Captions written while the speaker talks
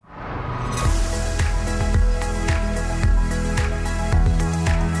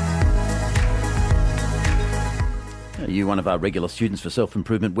one of our regular students for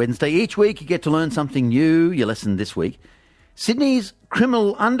Self-Improvement Wednesday. Each week you get to learn something new. Your lesson this week: Sydney's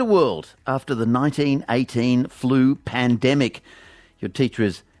criminal underworld after the 1918 flu pandemic. Your teacher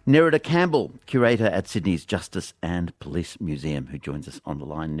is Nerida Campbell, curator at Sydney's Justice and Police Museum, who joins us on the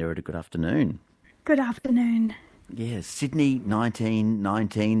line. Nerida, good afternoon. Good afternoon. Yeah, Sydney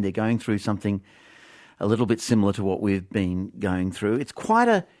 1919. They're going through something a little bit similar to what we've been going through. It's quite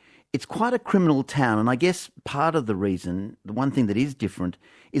a criminal town, and I guess part of the reason, the one thing that is different,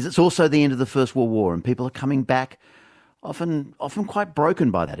 is it's also the end of the First World War, and people are coming back often quite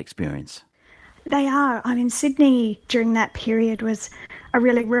broken by that experience. They are. I mean, Sydney during that period was a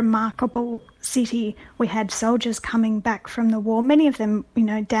really remarkable city. We had soldiers coming back from the war, many of them,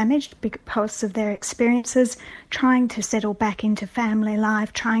 damaged because of their experiences, trying to settle back into family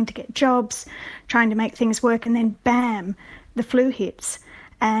life, trying to get jobs, trying to make things work, and then bam, the flu hits.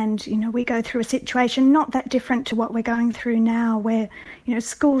 And, we go through a situation not that different to what we're going through now, where,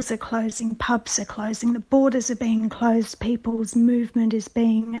 schools are closing, pubs are closing, the borders are being closed, people's movement is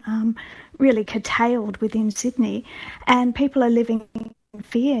being really curtailed within Sydney, and people are living in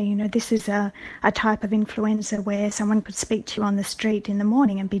fear. This is a type of influenza where someone could speak to you on the street in the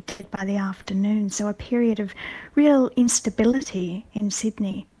morning and be dead by the afternoon. So a period of real instability in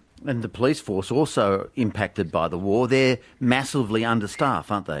Sydney. And the police force also impacted by the war. They're massively understaffed,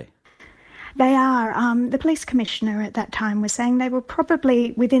 aren't they? They are. The police commissioner at that time was saying they were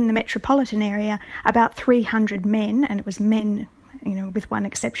probably within the metropolitan area about 300 men, and it was men, with one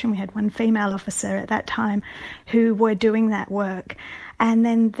exception. We had one female officer at that time who were doing that work. And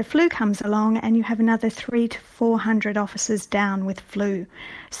then the flu comes along and you have another 300 to 400 officers down with flu.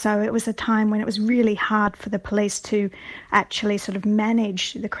 So it was a time when it was really hard for the police to actually sort of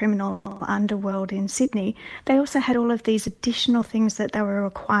manage the criminal underworld in Sydney. They also had all of these additional things that they were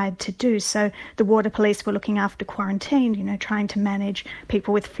required to do. So the water police were looking after quarantine, trying to manage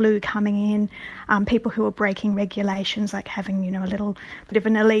people with flu coming in, people who were breaking regulations, like having, a little bit of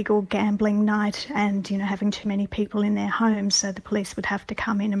an illegal gambling night and, having too many people in their homes. So the police would have to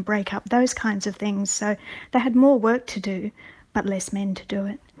come in and break up those kinds of things. So they had more work to do, but less men to do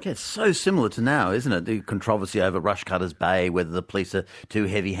it. Yeah, it's so similar to now, isn't it? The controversy over Rushcutters Bay, whether the police are too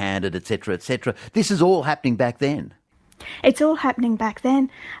heavy-handed, etc., etc. This is all happening back then. It's all happening back then,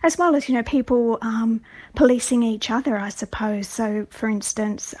 as well as, people policing each other, I suppose. So, for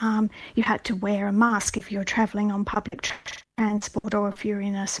instance, you had to wear a mask if you're travelling on public transport or if you're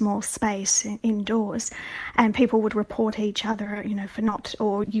in a small space indoors, and people would report each other, for not,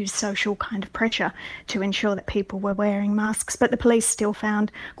 or use social kind of pressure to ensure that people were wearing masks. But the police still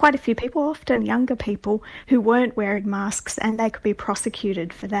found quite a few people, often younger people, who weren't wearing masks, and they could be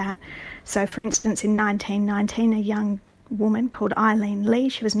prosecuted for that. So, for instance, in 1919, a young woman called Eileen Lee,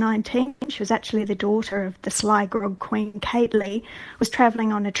 she was 19, she was actually the daughter of the Sly Grog Queen Kate Lee, was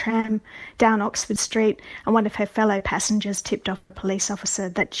travelling on a tram down Oxford Street, and one of her fellow passengers tipped off a police officer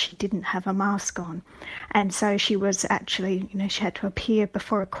that she didn't have a mask on. And so she was actually, she had to appear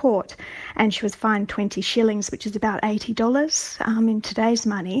before a court, and she was fined 20 shillings, which is about $80 in today's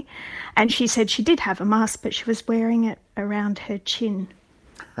money. And she said she did have a mask, but she was wearing it around her chin.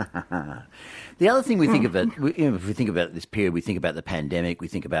 The other thing we think about, if we think about this period, we think about the pandemic, we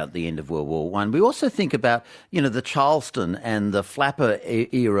think about the end of World War I. We also think about, the Charleston and the flapper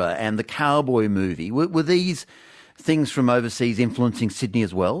era and the cowboy movie. Were these things from overseas influencing Sydney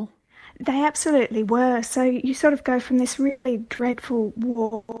as well? They absolutely were. So you sort of go from this really dreadful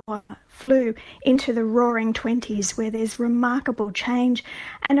war, flu, into the roaring 20s, where there's remarkable change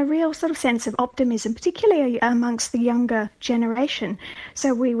and a real sort of sense of optimism, particularly amongst the younger generation.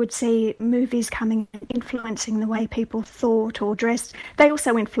 So we would see movies coming, influencing the way people thought or dressed. They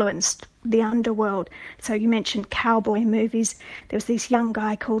also influenced the underworld. So you mentioned cowboy movies. There was this young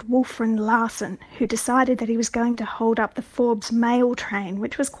guy called Wolfram Larsen who decided that he was going to hold up the Forbes mail train,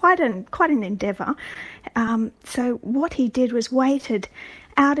 which was quite an endeavour. So what he did was waited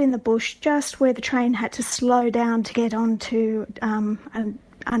out in the bush, just where the train had to slow down to get onto an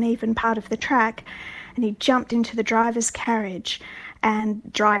uneven part of the track, and he jumped into the driver's carriage. And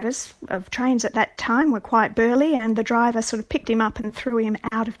drivers of trains at that time were quite burly, and the driver sort of picked him up and threw him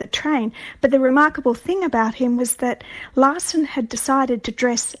out of the train. But the remarkable thing about him was that Larsen had decided to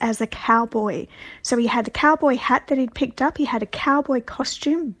dress as a cowboy. So he had a cowboy hat that he'd picked up, he had a cowboy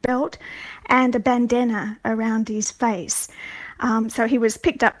costume, belt, and a bandana around his face. So he was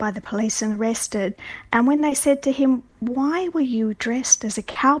picked up by the police and arrested. And when they said to him, "Why were you dressed as a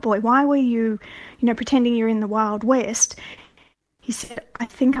cowboy? Why were you, pretending you're in the Wild West?" He said, "I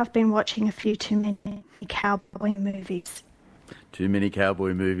think I've been watching a few too many cowboy movies." Too many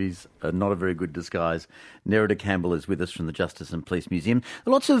cowboy movies are not a very good disguise. Nerida Campbell is with us from the Justice and Police Museum.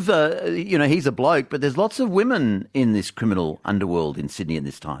 Lots of, he's a bloke, but there's lots of women in this criminal underworld in Sydney at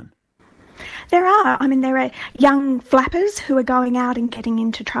this time. There are. I mean, there are young flappers who are going out and getting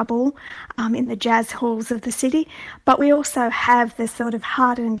into trouble in the jazz halls of the city. But we also have the sort of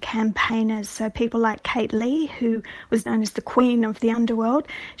hardened campaigners. So people like Kate Lee, who was known as the queen of the underworld.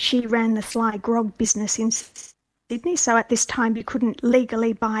 She ran the Sly Grog business in Sydney. So at this time, you couldn't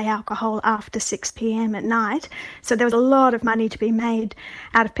legally buy alcohol after 6 p.m. at night. So there was a lot of money to be made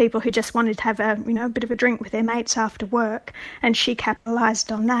out of people who just wanted to have a bit of a drink with their mates after work. And she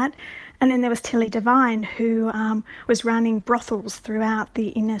capitalised on that. And then there was Tilly Devine, who was running brothels throughout the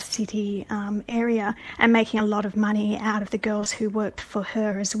inner city area and making a lot of money out of the girls who worked for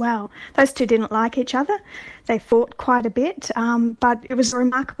her as well. Those two didn't like each other. They fought quite a bit, but it was a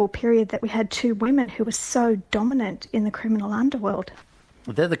remarkable period that we had two women who were so dominant in the criminal underworld.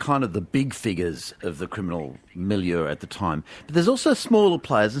 They're the kind of the big figures of the criminal milieu at the time. But there's also smaller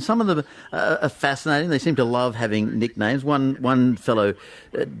players, and some of them are fascinating. They seem to love having nicknames. One fellow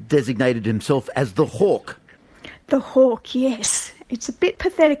designated himself as the Hawk. The Hawk, yes. It's a bit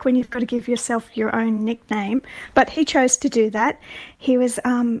pathetic when you've got to give yourself your own nickname, but he chose to do that. He was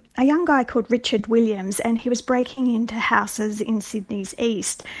a young guy called Richard Williams, and he was breaking into houses in Sydney's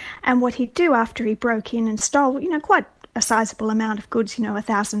east. And what he'd do after he broke in and stole, quite a sizable amount of goods,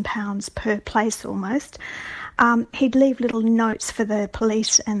 £1,000 per place almost. He'd leave little notes for the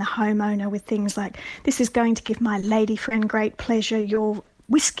police and the homeowner with things like, "This is going to give my lady friend great pleasure. Your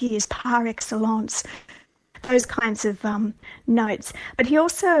whiskey is par excellence." Those kinds of notes. But he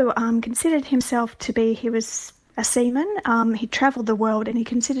also considered himself to be, he was a seaman. He travelled the world and he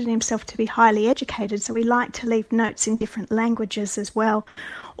considered himself to be highly educated, so he liked to leave notes in different languages as well,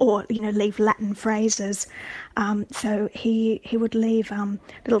 or leave Latin phrases. So he would leave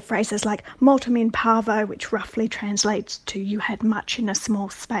little phrases like "multum in parvo," which roughly translates to "you had much in a small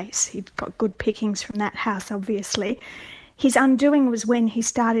space." He'd got good pickings from that house, obviously. His undoing was when he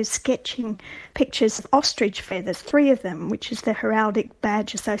started sketching pictures of ostrich feathers, 3 of them, which is the heraldic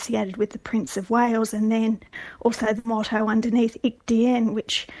badge associated with the Prince of Wales, and then also the motto underneath, "Ic Dien,"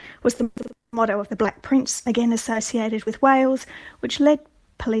 which was the motto of the Black Prince, again associated with Wales, which led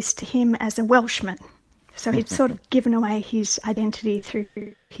police to him as a Welshman. So he'd sort of given away his identity through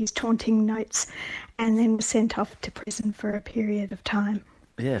his taunting notes and then was sent off to prison for a period of time.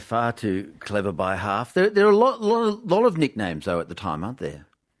 Yeah, far too clever by half. There are a lot of nicknames, though, at the time, aren't there?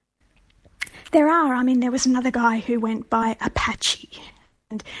 There are. I mean, there was another guy who went by Apache,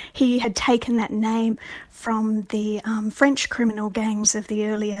 and he had taken that name from the French criminal gangs of the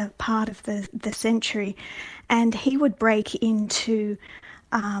earlier part of the century, and he would break into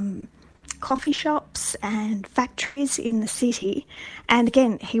coffee shops and factories in the city, and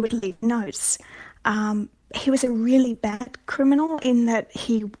again, he would leave notes. He was a really bad criminal in that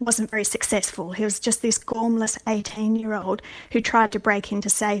he wasn't very successful. He was just this gormless 18-year-old who tried to break into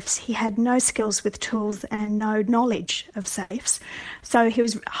safes. He had no skills with tools and no knowledge of safes. So he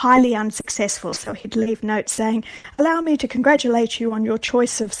was highly unsuccessful. So he'd leave notes saying, "Allow me to congratulate you on your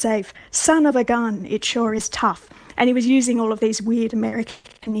choice of safe. Son of a gun, it sure is tough." And he was using all of these weird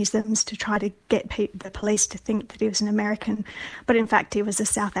Americanisms to try to get the police to think that he was an American. But in fact, he was a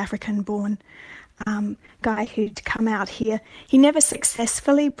South African-born guy who'd come out here. He never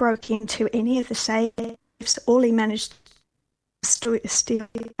successfully broke into any of the safes. All he managed to steal,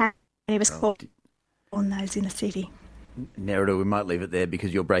 and he was caught on those in the city. Nerida, we might leave it there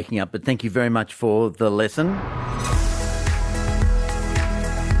because you're breaking up, but thank you very much for the lesson.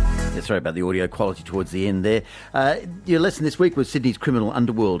 Sorry about the audio quality towards the end there. Your lesson this week was Sydney's criminal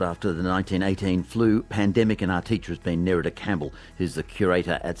underworld after the 1918 flu pandemic, and our teacher has been Nerida Campbell, who's the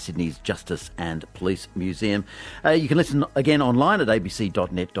curator at Sydney's Justice and Police Museum. You can listen again online at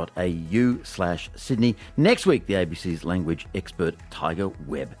abc.net.au/Sydney. Next week, the ABC's language expert Tiger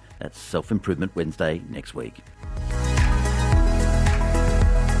Webb. That's Self-Improvement Wednesday next week.